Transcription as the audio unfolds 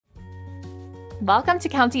Welcome to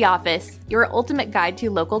County Office, your ultimate guide to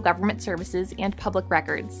local government services and public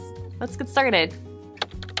records. Let's get started.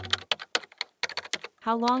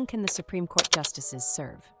 How long can the Supreme Court justices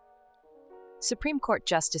serve? Supreme Court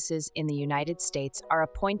justices in the United States are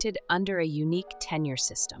appointed under a unique tenure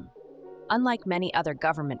system. Unlike many other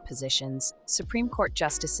government positions, Supreme Court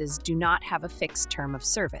justices do not have a fixed term of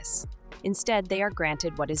service. Instead, they are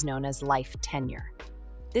granted what is known as life tenure.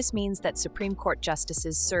 This means that Supreme Court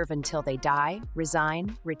justices serve until they die,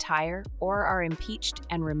 resign, retire, or are impeached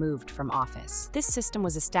and removed from office. This system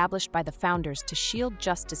was established by the founders to shield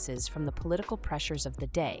justices from the political pressures of the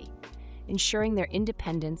day, ensuring their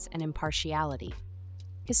independence and impartiality.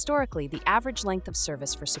 Historically, the average length of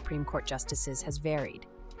service for Supreme Court justices has varied.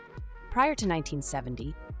 Prior to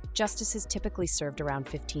 1970, justices typically served around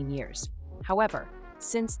 15 years. However,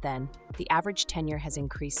 since then, the average tenure has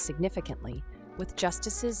increased significantly, with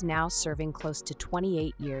justices now serving close to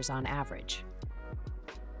 28 years on average.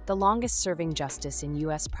 The longest-serving justice in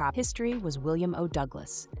U.S. history was William O.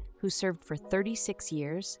 Douglas, who served for 36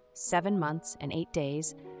 years, 7 months, and 8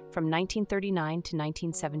 days from 1939 to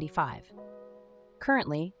 1975.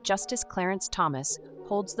 Currently, Justice Clarence Thomas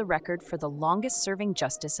holds the record for the longest-serving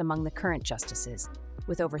justice among the current justices,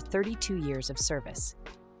 with over 32 years of service.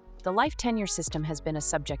 The life tenure system has been a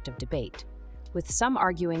subject of debate, with some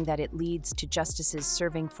arguing that it leads to justices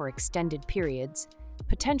serving for extended periods,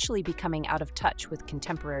 potentially becoming out of touch with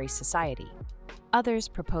contemporary society. Others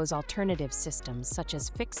propose alternative systems such as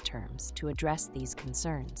fixed terms to address these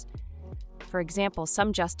concerns. For example,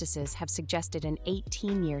 some justices have suggested an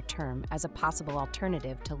 18-year term as a possible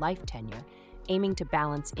alternative to life tenure, aiming to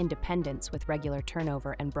balance independence with regular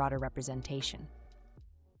turnover and broader representation.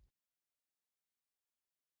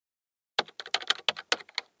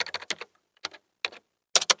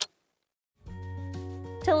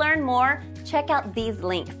 To learn more, check out these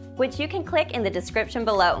links, which you can click in the description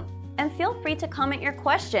below. And feel free to comment your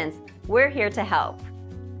questions. We're here to help.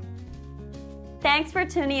 Thanks for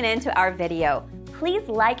tuning in to our video. Please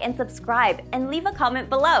like and subscribe and leave a comment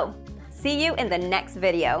below. See you in the next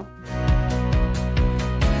video.